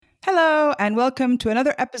Hello, and welcome to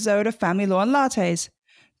another episode of Family Law and Lattes.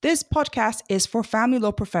 This podcast is for family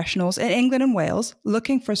law professionals in England and Wales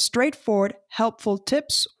looking for straightforward, helpful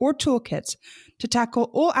tips or toolkits to tackle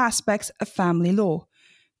all aspects of family law.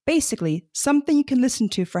 Basically, something you can listen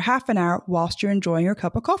to for half an hour whilst you're enjoying your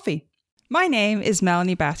cup of coffee. My name is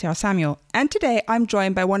Melanie Bhatia Samuel, and today I'm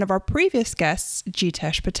joined by one of our previous guests,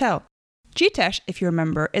 Jitesh Patel. Jitesh, if you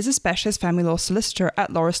remember, is a specialist family law solicitor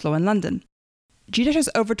at Loris Law in London. Jitesh has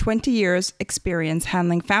over 20 years' experience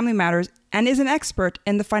handling family matters and is an expert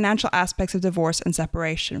in the financial aspects of divorce and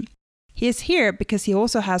separation. He is here because he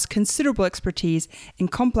also has considerable expertise in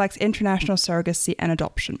complex international surrogacy and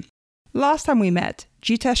adoption. Last time we met,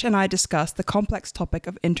 Jitesh and I discussed the complex topic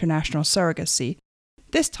of international surrogacy.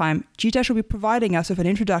 This time, Jitesh will be providing us with an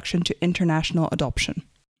introduction to international adoption.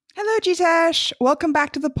 Hello, Jitesh. Welcome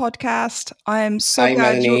back to the podcast. I'm so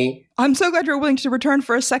glad you're willing to return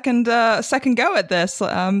for a second go at this.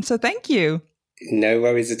 So thank you. No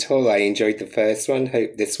worries at all. I enjoyed the first one.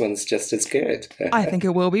 Hope this one's just as good. I think it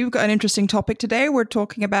will be. We've got an interesting topic today. We're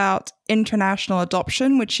talking about international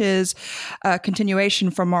adoption, which is a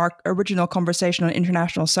continuation from our original conversation on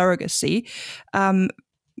international surrogacy.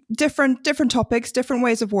 Different topics, different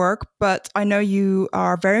ways of work, but I know you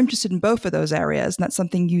are very interested in both of those areas, and that's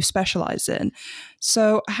something you specialize in.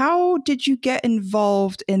 So how did you get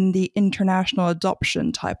involved in the international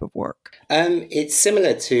adoption type of work? It's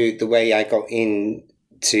similar to the way I got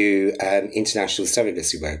into international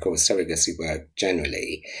surrogacy work or surrogacy work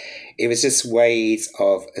generally. It was just ways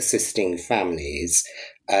of assisting families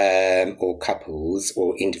or couples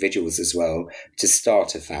or individuals as well to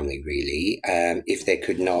start a family, really, if they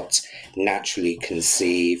could not naturally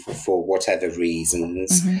conceive for whatever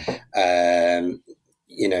reasons,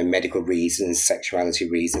 medical reasons, sexuality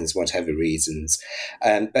reasons, whatever reasons.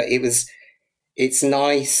 But it's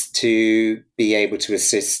nice to be able to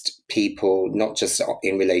assist people, not just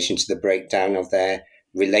in relation to the breakdown of their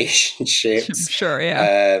relationships. Sure,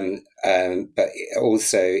 yeah. But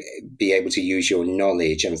also be able to use your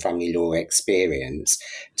knowledge and family law experience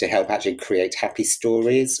to help actually create happy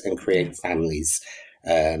stories and create families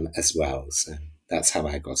as well. So that's how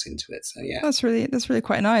I got into it. So yeah, that's really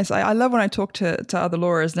quite nice. I love when I talk to other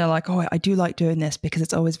lawyers and they're like, "Oh, I do like doing this because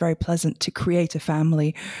it's always very pleasant to create a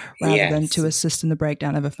family rather than to assist in the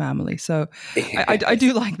breakdown of a family." So I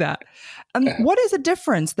do like that. What is the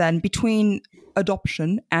difference then between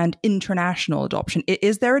adoption and international adoption?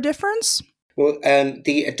 Is there a difference? Well,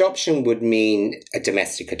 the adoption would mean a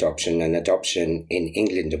domestic adoption, an adoption in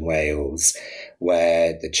England and Wales,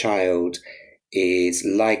 where the child is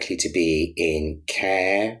likely to be in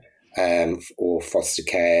care or foster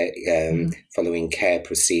care, following care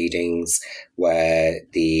proceedings, where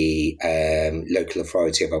the local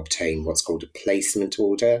authority have obtained what's called a placement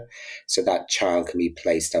order. So that child can be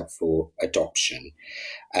placed up for adoption.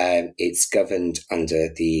 It's governed under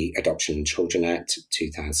the Adoption and Children Act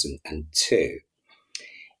 2002.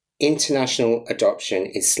 International adoption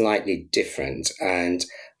is slightly different, and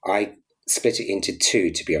I split it into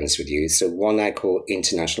two, to be honest with you. So one I call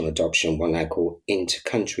international adoption, one I call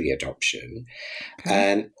inter-country adoption.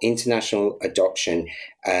 Okay. International adoption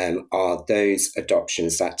are those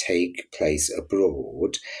adoptions that take place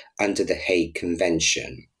abroad under the Hague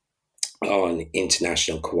Convention on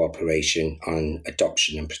international cooperation on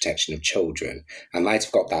adoption and protection of children. I might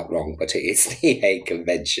have got that wrong, but it is the Hague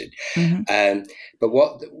Convention. But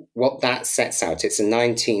what that sets out, it's a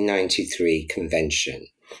 1993 convention.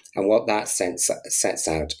 And what that sets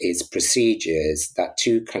out is procedures that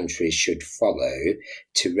two countries should follow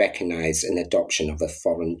to recognise an adoption of a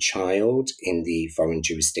foreign child in the foreign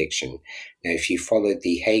jurisdiction. Now, if you follow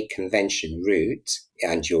the Hague Convention route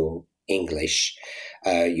and you're English,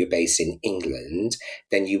 you're based in England,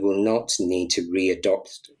 then you will not need to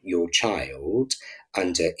readopt your child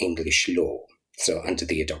under English law. So under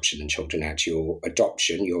the Adoption and Children Act, your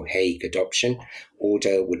Hague adoption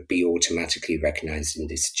order would be automatically recognised in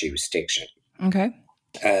this jurisdiction. Okay.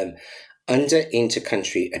 Under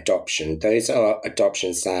inter-country adoption, those are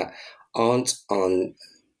adoptions that aren't on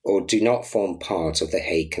or do not form part of the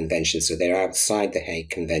Hague Convention. So they're outside the Hague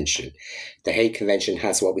Convention. The Hague Convention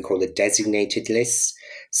has what we call a designated list.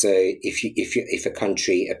 So if a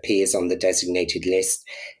country appears on the designated list,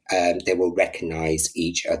 they will recognise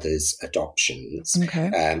each other's adoptions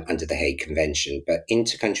under the Hague Convention. But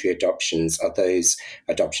inter-country adoptions are those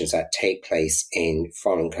adoptions that take place in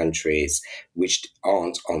foreign countries which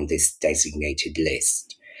aren't on this designated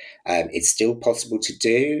list. It's still possible to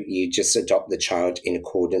do. You just adopt the child in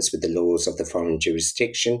accordance with the laws of the foreign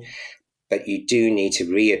jurisdiction, but you do need to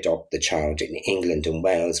readopt the child in England and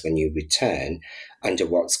Wales when you return under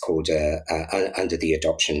what's called under the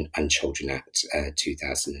Adoption and Children Act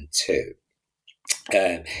 2002,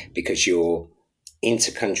 because your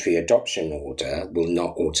inter-country adoption order will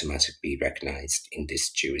not automatically be recognised in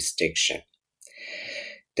this jurisdiction.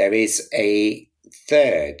 There is a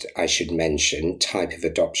third, I should mention, type of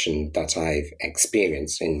adoption that I've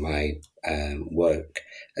experienced in my work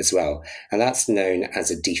as well, and that's known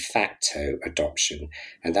as a de facto adoption,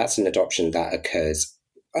 and that's an adoption that occurs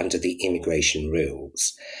under the immigration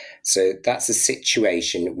rules. So that's a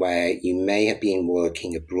situation where you may have been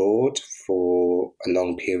working abroad for a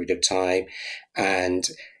long period of time and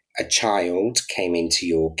a child came into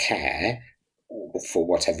your care for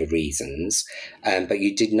whatever reasons, but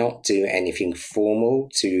you did not do anything formal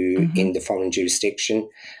in the foreign jurisdiction,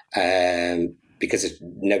 because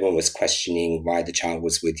no one was questioning why the child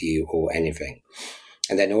was with you or anything.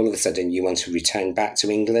 And then all of a sudden you want to return back to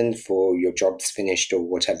England for your job's finished or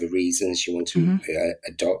whatever reasons you want to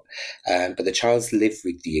adopt. But the child's lived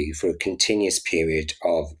with you for a continuous period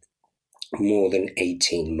of more than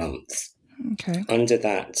 18 months. Okay. Under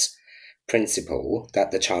that principle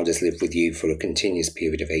that the child has lived with you for a continuous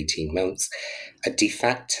period of 18 months, a de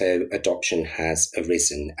facto adoption has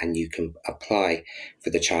arisen and you can apply for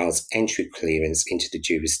the child's entry clearance into the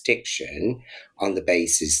jurisdiction on the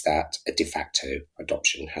basis that a de facto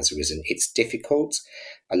adoption has arisen. It's difficult.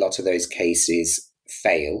 A lot of those cases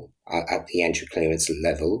fail at the entry clearance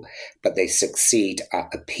level, but they succeed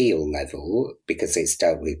at appeal level because it's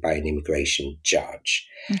dealt with by an immigration judge.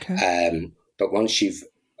 Okay. But once you've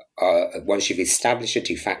established a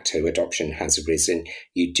de facto adoption has arisen,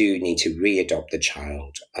 you do need to re-adopt the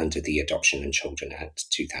child under the Adoption and Children Act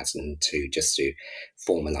 2002 just to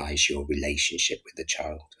formalise your relationship with the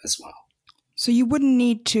child as well. So you wouldn't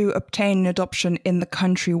need to obtain an adoption in the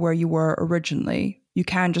country where you were originally. You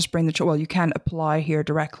can just bring the child. Well, you can apply here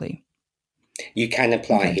directly. You can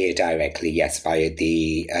apply here directly, yes, via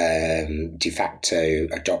the de facto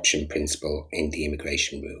adoption principle in the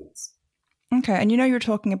immigration rules. Okay, and you're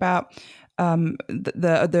talking about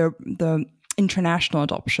the international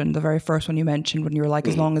adoption, the very first one you mentioned when you were like,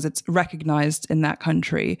 as long as it's recognized in that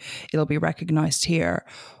country, it'll be recognized here.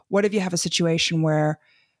 What if you have a situation where,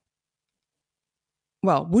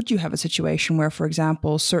 would you have a situation where, for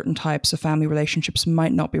example, certain types of family relationships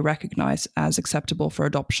might not be recognized as acceptable for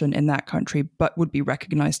adoption in that country, but would be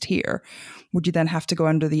recognized here? Would you then have to go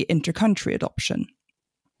under the inter-country adoption?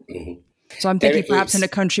 Mm-hmm. So I'm thinking perhaps in a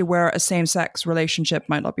country where a same-sex relationship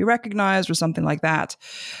might not be recognized or something like that,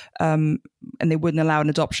 and they wouldn't allow an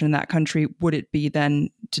adoption in that country, would it be then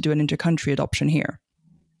to do an inter-country adoption here?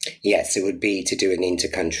 Yes, it would be to do an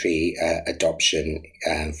inter-country adoption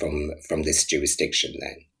from this jurisdiction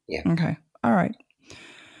then. Yeah. Okay. All right.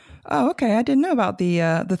 Oh, okay. I didn't know about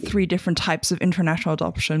the three different types of international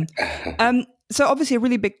adoption. So obviously a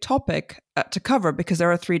really big topic to cover because there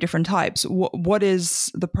are three different types. What is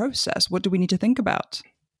the process? What do we need to think about?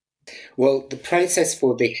 Well, the process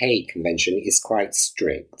for the Hague Convention is quite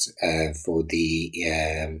strict for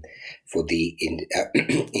the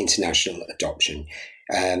international adoption.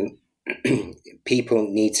 People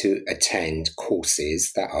need to attend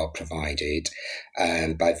courses that are provided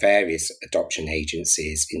by various adoption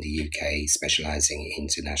agencies in the UK specialising in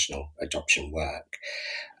international adoption work.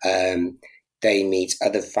 They meet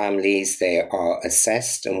other families, they are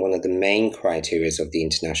assessed, and one of the main criteria of the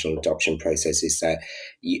international adoption process is that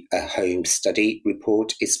a home study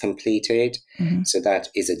report is completed. Mm-hmm. So that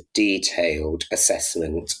is a detailed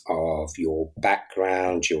assessment of your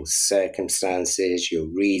background, your circumstances, your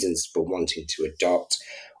reasons for wanting to adopt,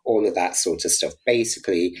 all of that sort of stuff,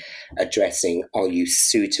 basically addressing, are you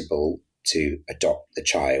suitable to adopt the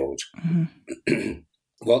child? Mm-hmm.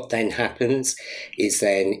 What then happens is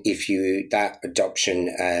then that adoption,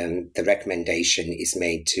 the recommendation is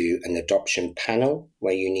made to an adoption panel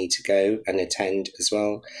where you need to go and attend as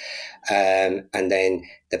well. And then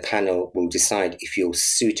the panel will decide if you're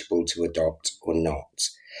suitable to adopt or not.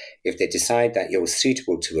 If they decide that you're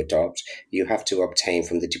suitable to adopt, you have to obtain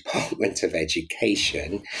from the Department of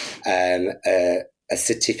Education a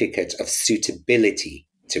certificate of suitability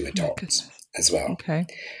to adopt as well. Okay.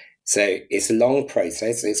 So it's a long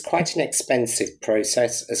process. It's quite an expensive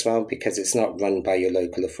process as well because it's not run by your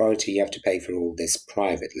local authority. You have to pay for all this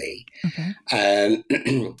privately. Okay.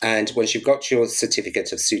 And once you've got your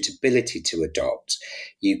certificate of suitability to adopt,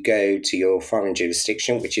 you go to your foreign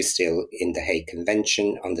jurisdiction, which is still in the Hague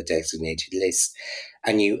Convention on the designated list,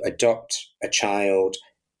 and you adopt a child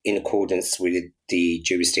in accordance with the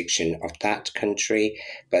jurisdiction of that country.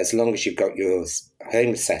 But as long as you've got your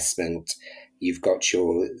home assessment, you've got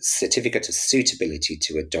your certificate of suitability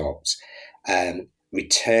to adopt,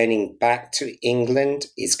 returning back to England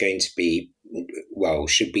is going to be,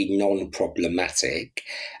 should be non-problematic,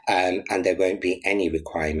 and there won't be any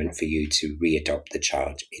requirement for you to readopt the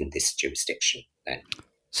child in this jurisdiction then.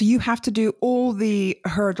 So you have to do all the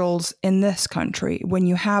hurdles in this country. When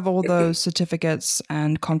you have all those certificates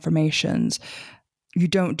and confirmations, you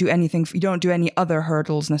don't do anything. You don't do any other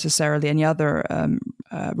hurdles necessarily, any other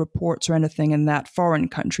reports or anything in that foreign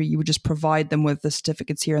country. You would just provide them with the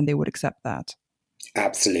certificates here and they would accept that.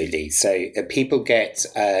 Absolutely. So people get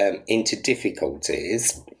into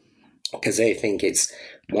difficulties because they think it's,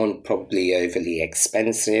 one, probably overly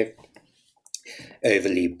expensive,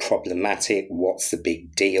 overly problematic, what's the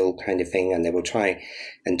big deal kind of thing, and they will try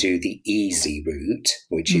and do the easy route,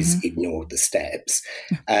 which is ignore the steps,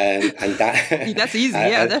 and that that's easy,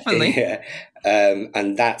 definitely. Yeah.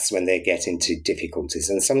 And that's when they get into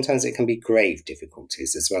difficulties, and sometimes it can be grave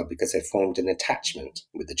difficulties as well, because they've formed an attachment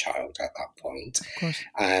with the child at that point. Of course.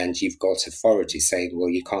 And you've got authorities saying, well,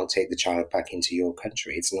 you can't take the child back into your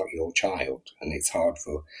country, it's not your child. And it's hard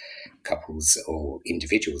for couples or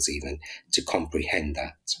individuals even to comprehend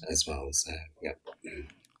that as well. So, yeah.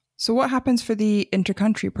 So what happens for the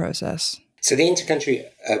inter-country process? So the inter-country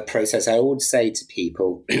process, I would say to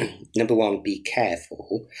people, number one, be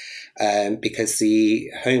careful, because the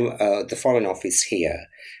Foreign Office here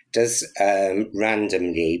does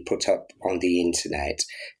randomly put up on the internet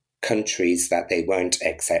countries that they won't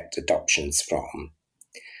accept adoptions from.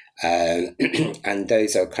 And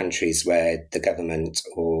those are countries where the government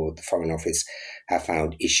or the Foreign Office have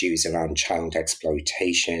found issues around child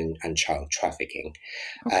exploitation and child trafficking.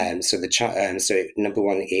 Okay. So number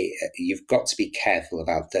one, you've got to be careful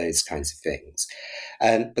about those kinds of things.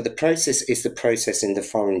 But the process is the process in the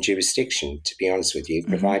foreign jurisdiction, to be honest with you,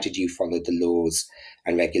 provided you follow the laws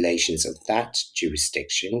and regulations of that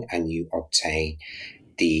jurisdiction and you obtain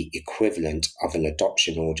the equivalent of an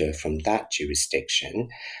adoption order from that jurisdiction,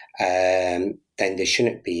 then there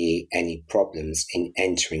shouldn't be any problems in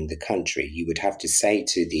entering the country. You would have to say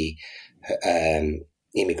to the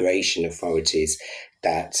immigration authorities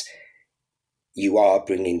that you are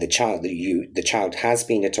bringing the child. The child has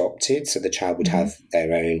been adopted, so the child would have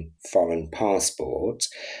their own foreign passport,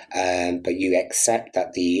 but you accept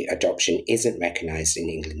that the adoption isn't recognised in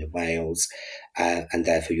England and Wales, and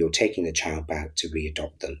therefore you're taking the child back to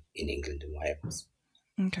readopt them in England and Wales.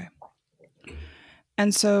 Okay.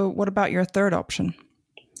 And so what about your third option?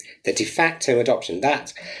 The de facto adoption,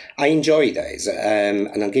 that I enjoy those,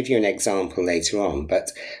 and I'll give you an example later on, but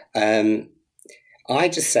I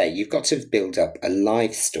just say you've got to build up a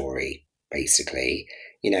life story, basically.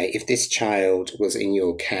 You know, if this child was in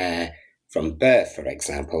your care from birth, for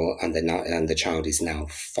example, and the child is now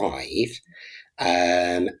 5,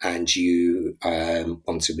 and you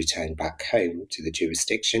want to return back home to the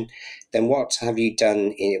jurisdiction, then what have you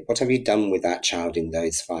done with that child in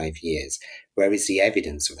those 5 years? Where is the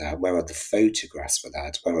evidence of that? Where are the photographs for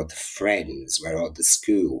that? Where are the friends? Where are the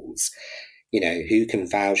schools? You know, who can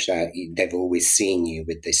vouch that they've always seen you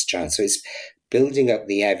with this child? So it's building up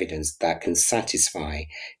the evidence that can satisfy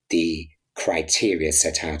the criteria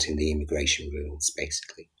set out in the immigration rules,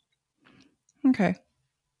 basically. Okay.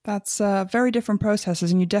 That's very different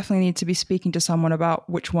processes, and you definitely need to be speaking to someone about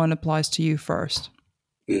which one applies to you first.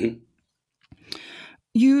 Mm-hmm.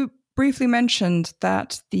 You briefly mentioned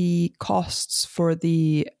that the costs for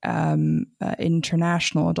the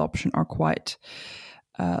international adoption are quite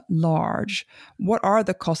large. What are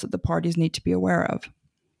the costs that the parties need to be aware of?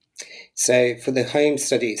 So for the home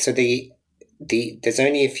study, there's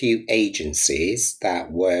only a few agencies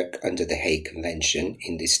that work under the Hague Convention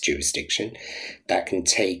in this jurisdiction that can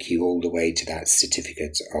take you all the way to that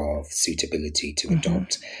certificate of suitability to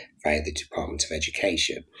adopt via the Department of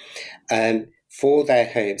Education. For their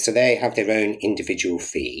home, so they have their own individual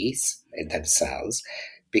fees themselves,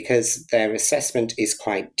 because their assessment is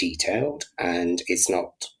quite detailed and it's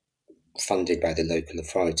not funded by the local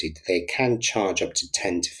authority. They can charge up to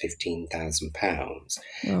 £10,000 to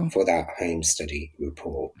 £15,000 for that home study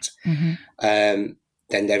report. Then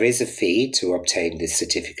there is a fee to obtain the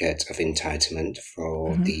certificate of entitlement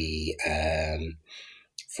for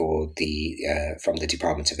from the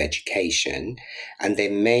Department of Education, and there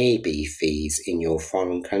may be fees in your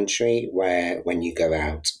foreign country when you go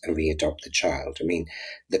out and readopt the child. I mean,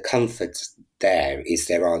 the comfort there is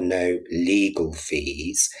there are no legal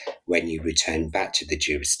fees when you return back to the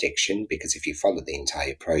jurisdiction, because if you follow the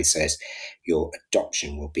entire process, your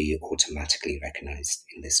adoption will be automatically recognised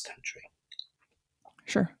in this country.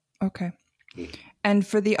 Sure. Okay. And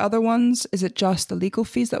for the other ones, is it just the legal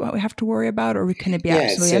fees that we have to worry about, or can it be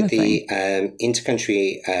absolutely anything? The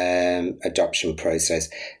inter-country adoption process,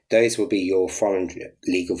 those will be your foreign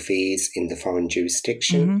legal fees in the foreign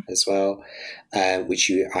jurisdiction as well,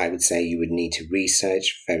 which I would say you would need to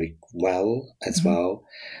research very well as well.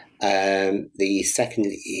 The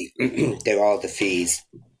secondly, there are the fees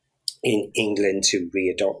in England to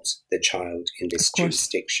readopt the child in this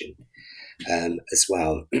jurisdiction as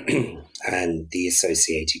well, and the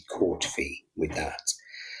associated court fee with that.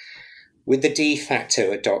 With the de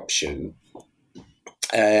facto adoption,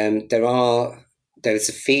 there is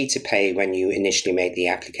a fee to pay when you initially make the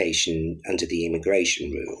application under the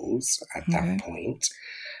immigration rules at that point,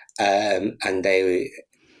 and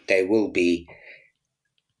there will be.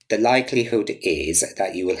 The likelihood is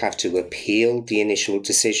that you will have to appeal the initial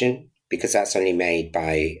decision, because that's only made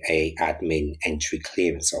by a admin entry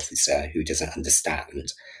clearance officer who doesn't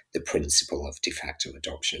understand the principle of de facto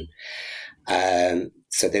adoption.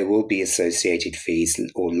 So there will be associated fees,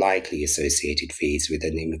 or likely associated fees, with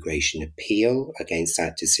an immigration appeal against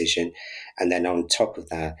that decision. And then on top of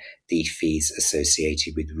that, the fees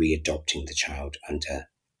associated with readopting the child under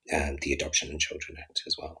the Adoption and Children Act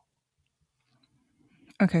as well.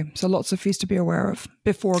 Okay, so lots of fees to be aware of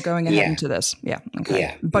before going ahead into this. Yeah, okay.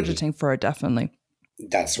 Yeah. Budgeting for it, definitely.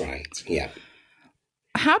 That's right, yeah.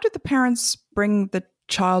 How did the parents bring the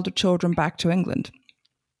child or children back to England?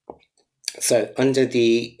 So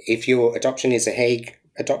if your adoption is a Hague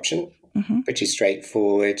adoption, pretty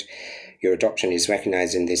straightforward. Your adoption is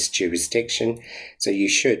recognised in this jurisdiction, so you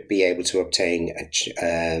should be able to obtain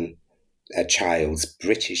a child's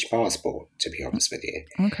British passport, to be honest with you,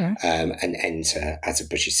 and enter as a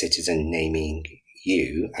British citizen, naming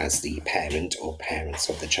you as the parent or parents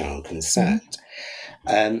of the child concerned.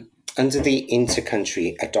 Under the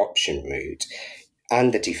inter-country adoption route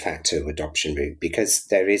and the de facto adoption route, because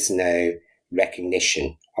there is no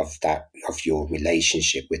recognition of your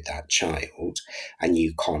relationship with that child, and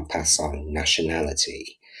you can't pass on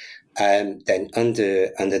nationality, then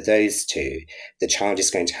under those two, the child is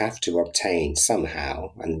going to have to obtain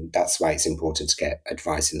somehow, and that's why it's important to get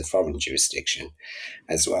advice in the foreign jurisdiction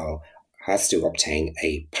as well, has to obtain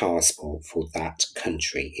a passport for that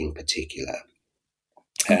country in particular.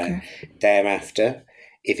 Thereafter,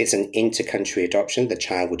 if it's an inter-country adoption, the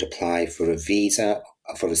child would apply for a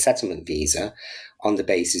settlement visa on the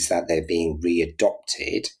basis that they're being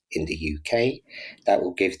readopted in the UK. That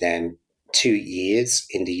will give them 2 years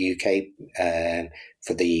in the UK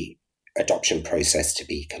for the adoption process to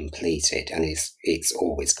be completed, and it's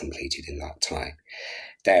always completed in that time.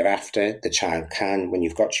 Thereafter, the child can, when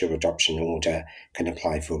you've got your adoption order, can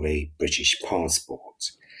apply for a British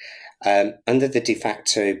passport. Under the de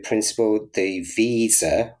facto principle, the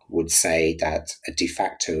visa would say that a de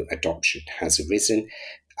facto adoption has arisen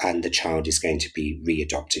and the child is going to be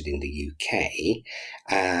readopted in the UK.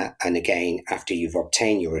 And again, after you've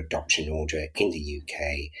obtained your adoption order in the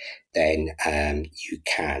UK, then you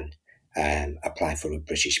can apply for a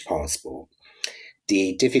British passport.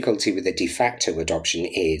 The difficulty with the de facto adoption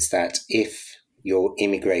is that if your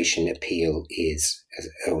immigration appeal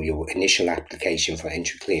or your initial application for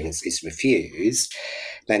entry clearance is refused,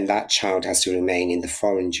 then that child has to remain in the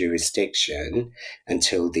foreign jurisdiction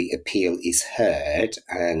until the appeal is heard,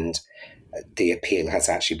 and the appeal has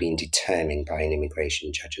actually been determined by an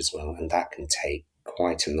immigration judge as well, and that can take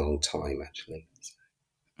quite a long time, actually.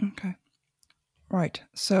 Okay. Right.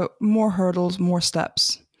 So more hurdles, more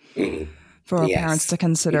steps for our parents to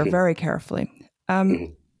consider very carefully.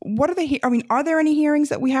 What are are there any hearings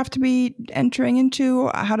that we have to be entering into?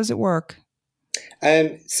 How does it work?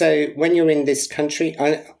 So when you're in this country,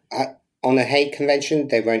 on a Hague Convention,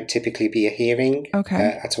 there won't typically be a hearing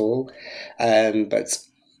at all. But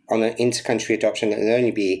on an inter-country adoption, it'll only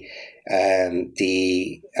be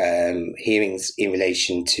the hearings in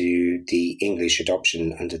relation to the English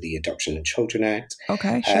adoption under the Adoption and Children Act.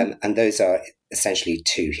 Okay, sure. And those are essentially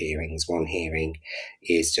 2 hearings. One hearing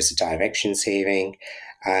is just a directions hearing,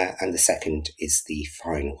 and the second is the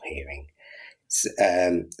final hearing.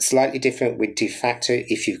 Slightly different with de facto.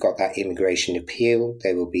 If you've got that immigration appeal,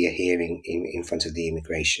 there will be a hearing in front of the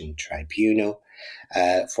Immigration Tribunal,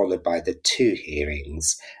 followed by the 2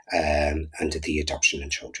 hearings under the Adoption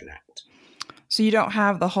and Children Act. So you don't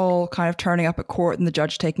have the whole kind of turning up at court and the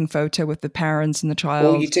judge taking photo with the parents and the child?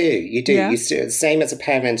 Well, you do. Yeah? Same as a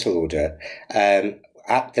parental order.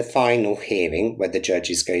 At the final hearing, where the judge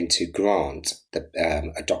is going to grant the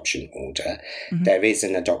adoption order, there is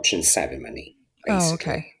an adoption ceremony, basically. Oh,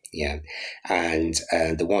 okay. Yeah. And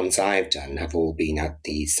the ones I've done have all been at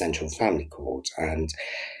the Central Family Court. And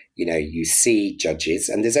you see judges,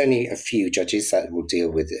 and there's only a few judges that will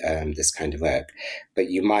deal with this kind of work, but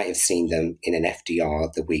you might have seen them in an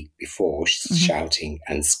FDR the week before shouting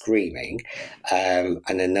and screaming,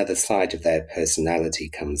 and another side of their personality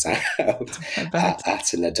comes out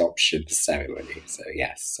at an adoption ceremony. So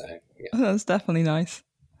yes, That's definitely nice.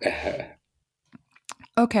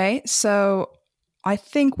 Okay, so I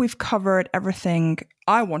think we've covered everything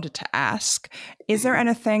I wanted to ask. Is there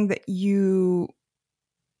anything that you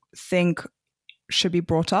think should be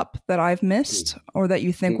brought up that I've missed, or that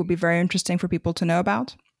you think would be very interesting for people to know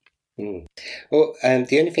about? Well,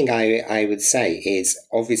 the only thing I would say is,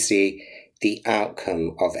 obviously, the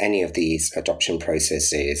outcome of any of these adoption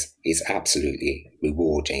processes is absolutely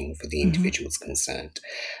rewarding for the individuals concerned.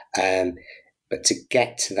 But to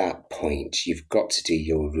get to that point, you've got to do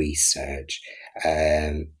your research,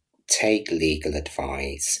 take legal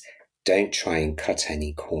advice, don't try and cut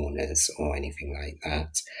any corners or anything like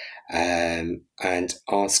that, and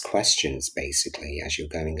ask questions, basically, as you're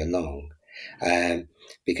going along.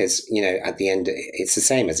 Because, at the end, it's the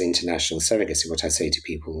same as international surrogacy. What I say to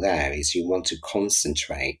people there is you want to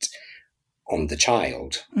concentrate on the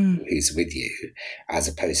child who's with you, as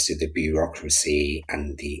opposed to the bureaucracy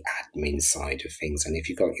and the admin side of things. And if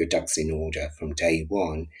you've got your ducks in order from day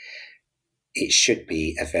one, it should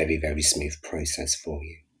be a very, very smooth process for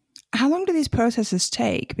you. How long do these processes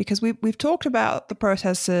take? Because we've talked about the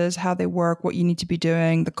processes, how they work, what you need to be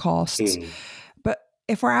doing, the costs. But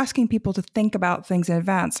if we're asking people to think about things in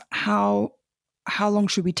advance, how long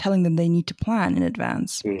should we be telling them they need to plan in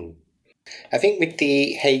advance? I think with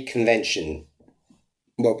the Hague Convention,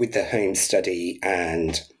 with the Home Study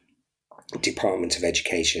and Department of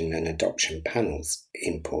Education and Adoption panels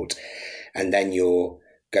input, and then you're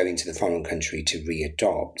going to the foreign country to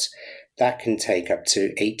readopt, that can take up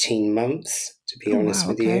to 18 months, to be honest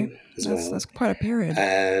with you, as well. That's quite a period.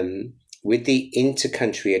 With the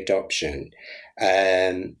inter-country adoption,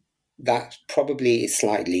 that probably is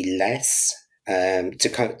slightly less.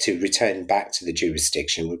 To return back to the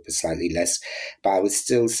jurisdiction would be slightly less, but I would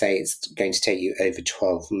still say it's going to take you over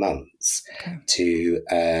 12 months to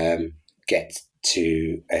get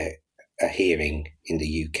to a hearing in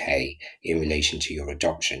the UK in relation to your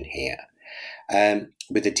adoption here.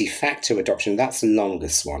 With the de facto adoption, that's the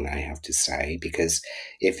longest one, I have to say, because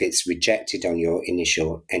if it's rejected on your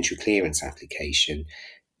initial entry clearance application,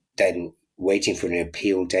 then waiting for an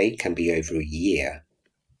appeal date can be over a year.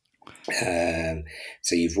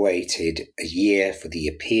 So you've waited a year for the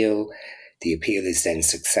appeal. The appeal is then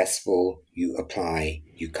successful. You apply,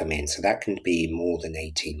 you come in. So that can be more than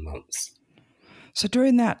 18 months. So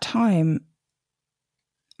during that time,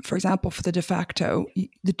 for example, for the de facto,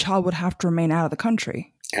 the child would have to remain out of the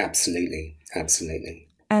country. Absolutely.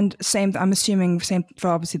 And I'm assuming same for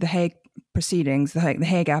obviously the Hague proceedings, the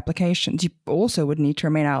Hague applications, you also would need to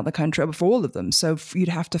remain out of the country for all of them. So you'd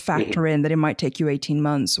have to factor in that it might take you 18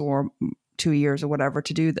 months or 2 years or whatever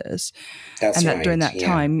to do this. That's that during that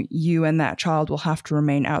time, you and that child will have to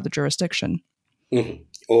remain out of the jurisdiction.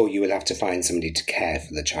 Or you will have to find somebody to care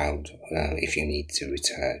for the child if you need to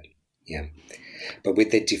return. Yeah. But with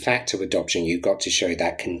the de facto adoption, you've got to show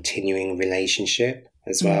that continuing relationship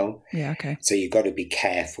as well. Yeah, okay. So you've got to be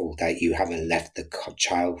careful that you haven't left the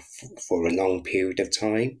child for a long period of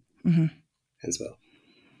time as well.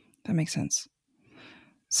 That makes sense.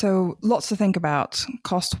 So lots to think about,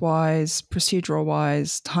 cost-wise,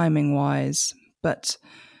 procedural-wise, timing-wise, but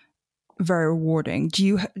very rewarding. Do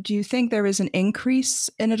you think there is an increase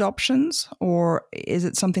in adoptions, or is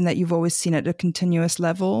it something that you've always seen at a continuous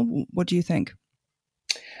level? What do you think?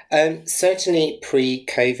 Certainly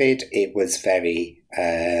pre-COVID, it was very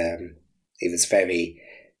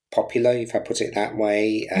popular, if I put it that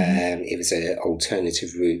way. It was an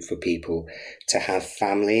alternative route for people to have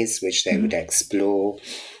families, which they would explore.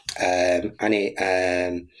 And it,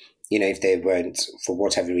 if they weren't, for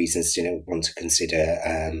whatever reasons, didn't want to consider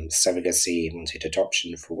surrogacy, wanted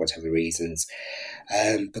adoption for whatever reasons.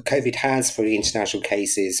 But COVID has, for international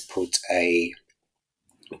cases, put a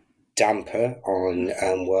damper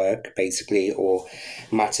on work, basically, or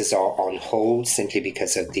matters are on hold simply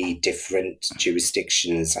because of the different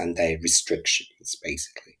jurisdictions and their restrictions,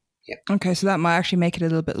 basically. Yeah. Okay, so that might actually make it a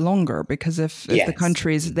little bit longer, because if the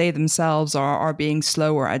countries, they themselves are being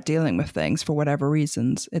slower at dealing with things for whatever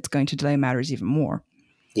reasons, it's going to delay matters even more.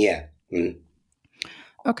 Yeah.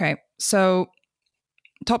 Okay, so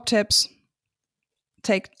top tips.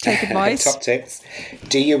 Take advice. Top tips.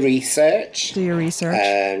 Do your research. Do your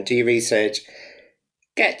research.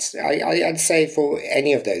 I'd say for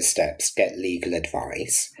any of those steps, get legal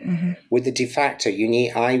advice. Mm-hmm. With the de facto,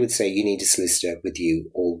 I would say you need a solicitor with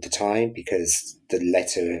you all the time, because the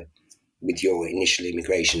letter with your initial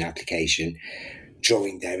immigration application,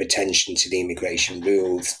 drawing their attention to the immigration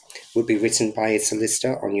rules, would be written by a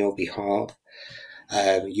solicitor on your behalf.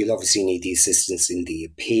 You'll obviously need the assistance in the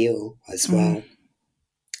appeal as well.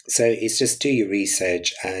 So it's just do your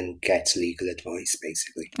research and get legal advice,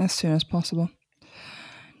 basically. As soon as possible.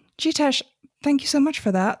 Jitesh, thank you so much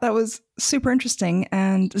for that. That was super interesting.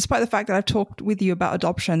 And despite the fact that I've talked with you about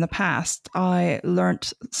adoption in the past, I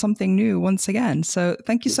learnt something new once again. So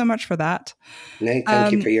thank you so much for that. No,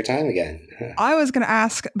 thank you for your time again. I was going to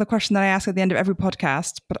ask the question that I ask at the end of every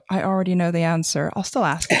podcast, but I already know the answer. I'll still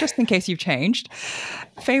ask it just in case you've changed.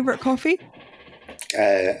 Favorite coffee?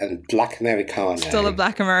 And black Americano. Still a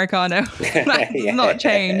black Americano. That's not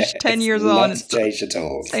changed. 10 years on. Not changed at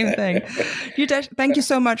all. Same thing. Thank you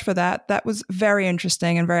so much for that. That was very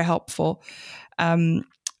interesting and very helpful. And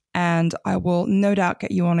I will no doubt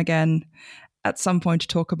get you on again at some point to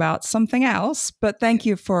talk about something else. But thank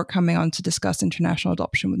you for coming on to discuss international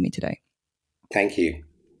adoption with me today. Thank you.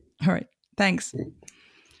 All right. Thanks.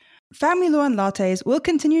 Family Law and Lattes will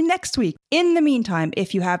continue next week. In the meantime,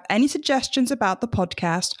 if you have any suggestions about the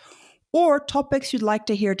podcast or topics you'd like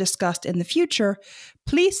to hear discussed in the future,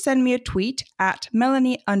 please send me a tweet at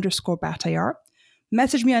Melanie_Bataillard,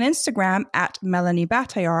 message me on Instagram at Melanie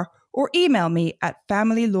Bataillard, or email me at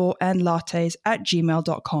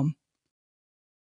familylawandlattes@gmail.com.